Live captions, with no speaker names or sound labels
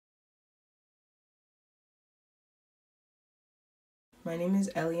My name is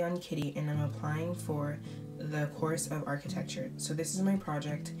Elion Kitty and I'm applying for the course of architecture. So this is my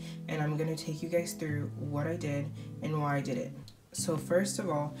project and I'm going to take you guys through what I did and why I did it. So first of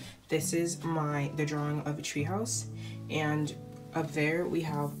all, this is the drawing of a treehouse, and up there we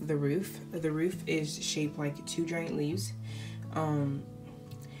have the roof. The roof is shaped like two giant leaves. And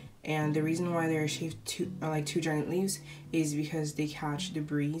the reason why they're shaped like two giant leaves is because they catch the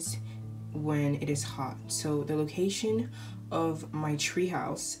breeze when it is hot. So the location of my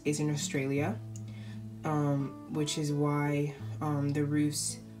treehouse is in Australia, which is why the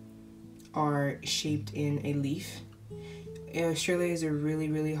roofs are shaped in a leaf. Australia is a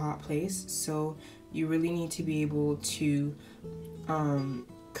really hot place, so you really need to be able to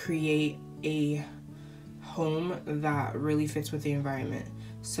create a home that really fits with the environment.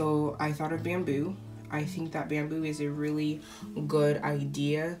 So I thought of bamboo. I think that bamboo is a really good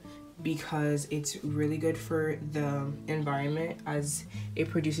idea because it's really good for the environment as it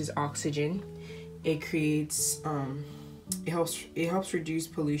produces oxygen. It creates it helps reduce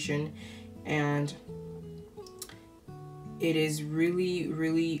pollution, and it is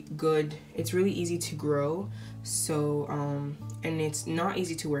really good. It's really easy to grow, so and it's not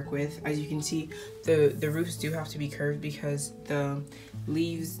easy to work with. As you can see, the roofs do have to be curved because the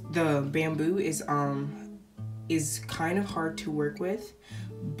bamboo is kind of hard to work with,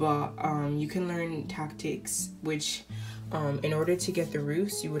 but you can learn tactics which in order to get the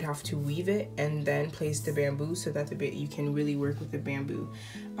roofs, you would have to weave it and then place the bamboo so that you can really work with the bamboo.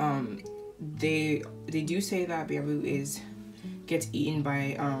 They do say that bamboo gets eaten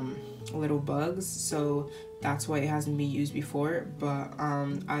by little bugs, so that's why it hasn't been used before. But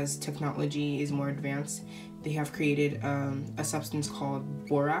as technology is more advanced, they have created a substance called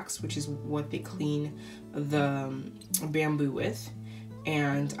borax, which is what they clean the bamboo with.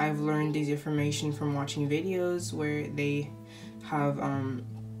 And I've learned this information from watching videos where they have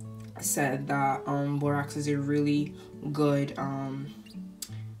said that borax is a really good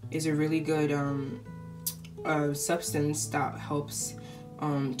substance that helps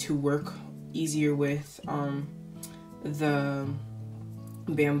to work easier with the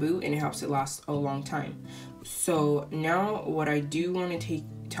bamboo, and it helps it last a long time. So now what I do want to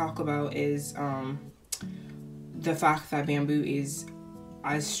talk about is the fact that bamboo is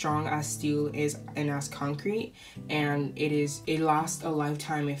as strong as steel is and as concrete, and it lasts a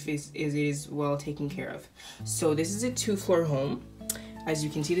lifetime if it is well taken care of. So this is a 2-floor home. As you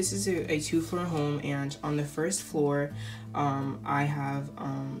can see, this is a 2-floor home, and on the first floor I have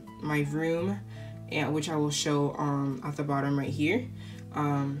my room, which I will show at the bottom right here.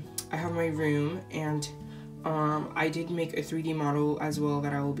 I have my room, and I did make a 3D model as well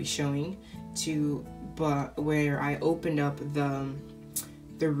that I will be showing to, but where I opened up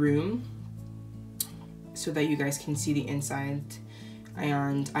the room so that you guys can see the inside.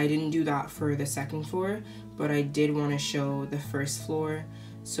 And I didn't do that for the second floor, but I did want to show the first floor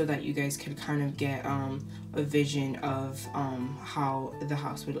so that you guys could kind of get a vision of how the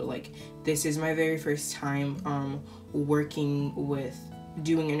house would look like. This is my very first time working with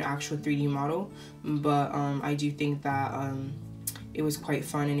doing an actual 3D model, but I do think that it was quite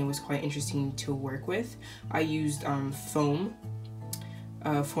fun and it was quite interesting to work with. I used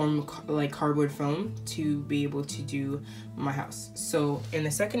like cardboard foam to be able to do my house. So, and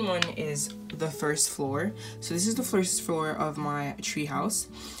the second one is the first floor. So this is the first floor of my tree house.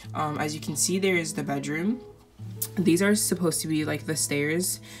 As you can see, there is the bedroom. These are supposed to be like the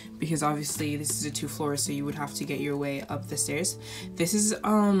stairs because obviously this is a 2-floor, so you would have to get your way up the stairs. This is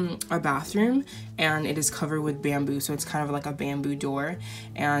a bathroom, and it is covered with bamboo, so it's kind of like a bamboo door.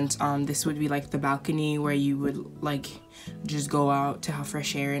 And this would be like the balcony where you would like just go out to have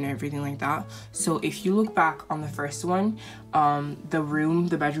fresh air and everything like that. So if you look back on the first one,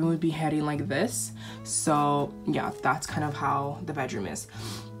 the bedroom would be heading like this. So yeah, that's kind of how the bedroom is.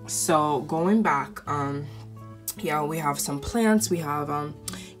 So going back, yeah, we have some plants, we have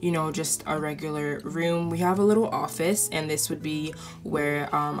you know, just a regular room. We have a little office, and this would be where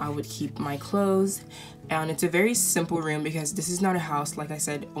I would keep my clothes. And it's a very simple room because this is not a house. Like I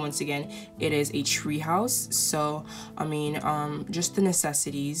said, once again, it is a tree house. So I mean, just the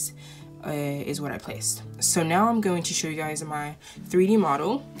necessities is what I placed. So now I'm going to show you guys my 3D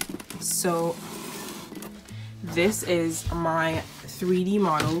model. So this is my 3D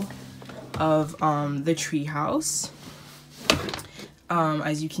model of the tree house.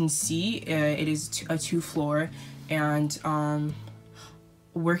 As you can see, it is a 2-floor, and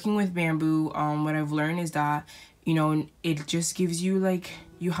working with bamboo, what I've learned is that, you know, it just gives you, like,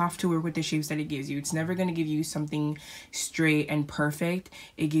 you have to work with the shapes that it gives you. It's never going to give you something straight and perfect.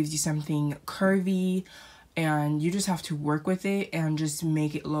 It gives you something curvy, and you just have to work with it and just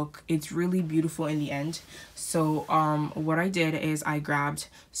make it look, it's really beautiful in the end. So what I did is I grabbed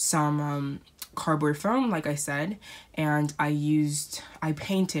some cardboard foam, like I said, and I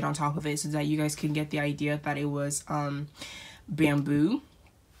painted on top of it so that you guys can get the idea that it was bamboo.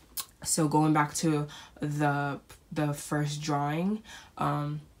 So going back to the first drawing,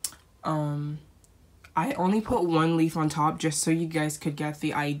 I only put one leaf on top just so you guys could get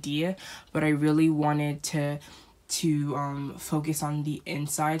the idea, but I really wanted to focus on the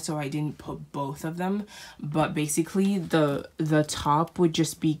inside, so I didn't put both of them. But basically the top would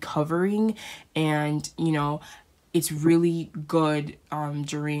just be covering, and you know, it's really good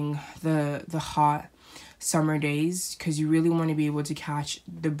during the hot summer days, because you really want to be able to catch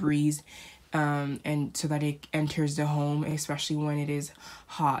the breeze and so that it enters the home, especially when it is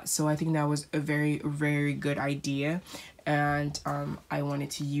hot. So I think that was a very, very good idea, and I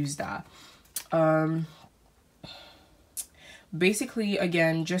wanted to use that. Basically,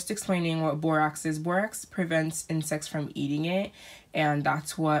 again, just explaining what borax is. Borax prevents insects from eating it, and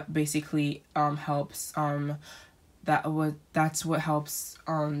that's what basically helps that's what helps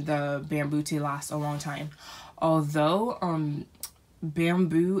the bamboo to last a long time. Although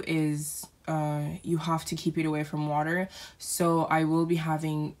bamboo is you have to keep it away from water, so I will be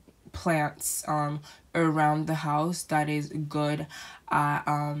having plants around the house that is good at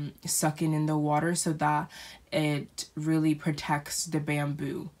sucking in the water, so that it really protects the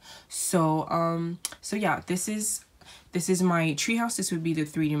bamboo. So so yeah, this is my treehouse. This would be the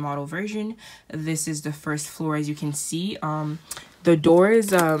 3D model version. This is the first floor, as you can see. The door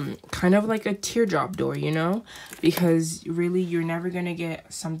is kind of like a teardrop door, you know, because really you're never gonna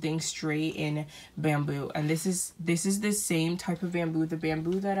get something straight in bamboo. And this is the same type of bamboo. The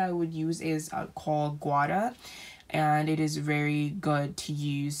bamboo that I would use is called guada, and it is very good to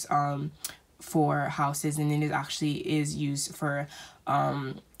use for houses, and it actually is used for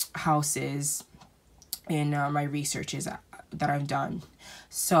houses in my researches that I've done.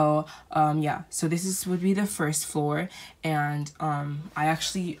 So yeah, so this would be the first floor, and I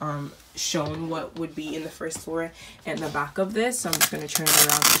actually shown what would be in the first floor and the back of this, so I'm just going to turn it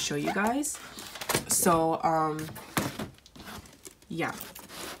around to show you guys. So yeah,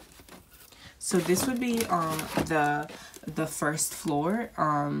 so this would be the first floor.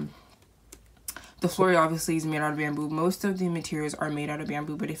 The floor obviously is made out of bamboo. Most of the materials are made out of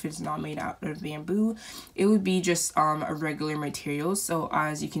bamboo, but if it's not made out of bamboo, it would be just a regular material. So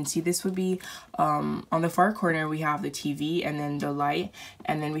as you can see, this would be on the far corner, we have the TV and then the light,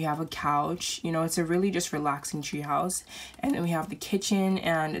 and then we have a couch. You know, it's a really just relaxing treehouse. And then we have the kitchen,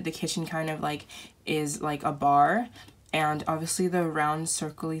 and the kitchen kind of like is like a bar. And obviously the round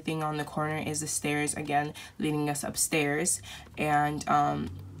circly thing on the corner is the stairs, again leading us upstairs. And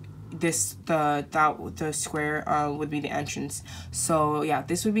the square would be the entrance. So yeah,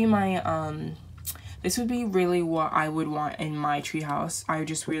 this would be my this would be really what I would want in my treehouse. I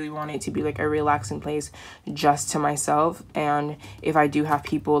just really want it to be like a relaxing place just to myself, and if I do have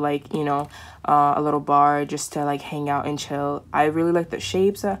people, like, you know, a little bar just to like hang out and chill. I really like the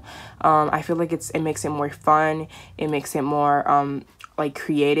shapes. I feel like it makes it more fun, it makes it more like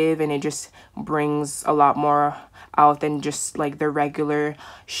creative, and it just brings a lot more out than just like the regular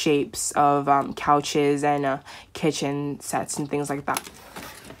shapes of couches and kitchen sets and things like that.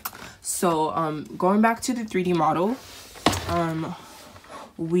 So going back to the 3D model, I'm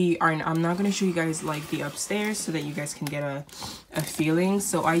not going to show you guys like the upstairs so that you guys can get a feeling.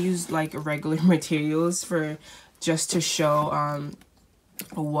 So I used like regular materials for just to show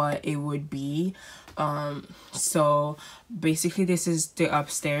what it would be. So basically this is the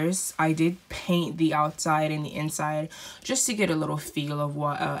upstairs. I did paint the outside and the inside just to get a little feel of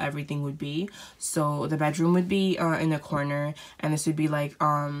what everything would be. So the bedroom would be in the corner, and this would be like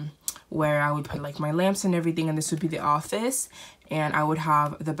where I would put like my lamps and everything, and this would be the office, and I would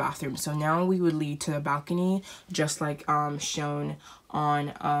have the bathroom. So now we would lead to the balcony, just like shown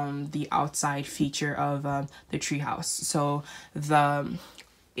on the outside feature of the treehouse. So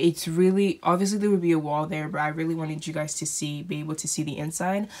it's really, obviously there would be a wall there, but I really wanted you guys to be able to see the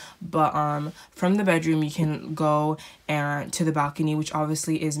inside. But from the bedroom you can go to the balcony, which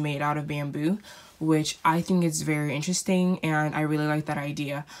obviously is made out of bamboo, which I think is very interesting, and I really like that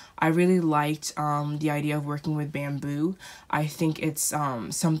idea. I really liked the idea of working with bamboo. I think it's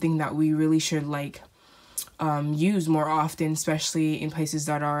something that we really should like use more often, especially in places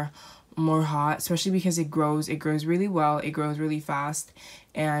that are more hot, especially because it grows really well, it grows really fast,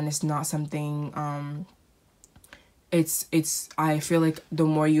 and it's not something it's I feel like the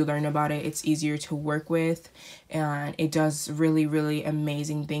more you learn about it, it's easier to work with, and it does really, really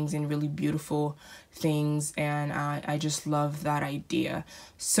amazing things and really beautiful things, and I just love that idea.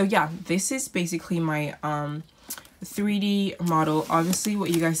 So yeah, this is basically my 3D model. Obviously what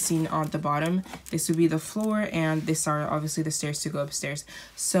you guys seen on the bottom, this would be the floor, and this are obviously the stairs to go upstairs.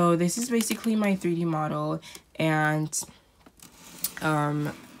 So this is basically my 3D model, and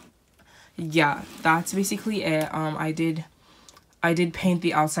yeah, that's basically it. I did paint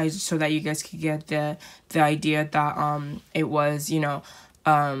the outside so that you guys could get the idea that it was, you know,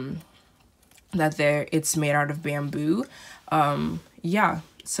 that it's made out of bamboo. Yeah,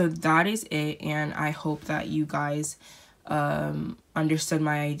 so that is it, and I hope that you guys understood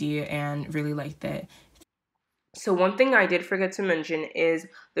my idea and really liked it. So one thing I did forget to mention is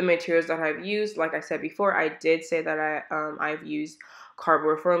the materials that I've used. Like I said before, I did say that I've used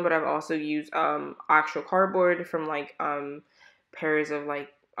cardboard foam, but I've also used actual cardboard from like pairs of like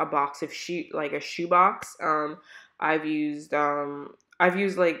a box of like a shoe box. I've used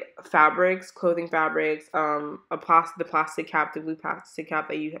like fabrics, clothing fabrics. The plastic cap, the blue plastic cap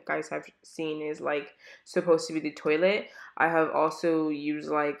that you guys have seen is like supposed to be the toilet. I have also used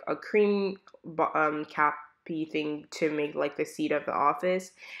like a cream cap thing to make like the seat of the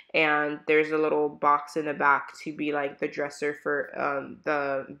office, and there's a little box in the back to be like the dresser for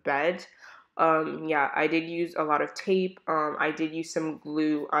the bed. Yeah, I did use a lot of tape. I did use some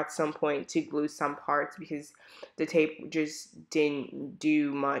glue at some point to glue some parts because the tape just didn't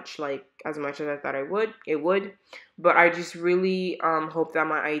do much, like as much as I thought it would. But I just really hope that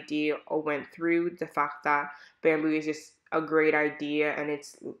my idea went through. The fact that bamboo is just a great idea, and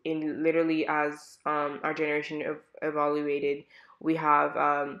it's in literally as our generation evaluated, we have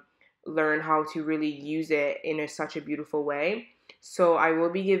learned how to really use it in such a beautiful way. So I will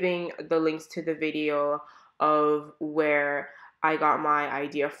be giving the links to the video of where I got my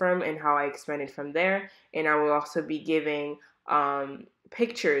idea from and how I expanded from there, and I will also be giving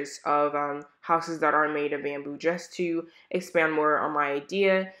pictures of houses that are made of bamboo just to expand more on my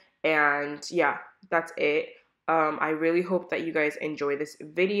idea. And yeah, that's it. I really hope that you guys enjoy this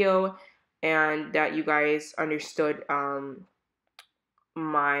video and that you guys understood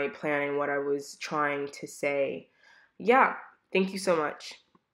my plan and what I was trying to say. Yeah, thank you so much.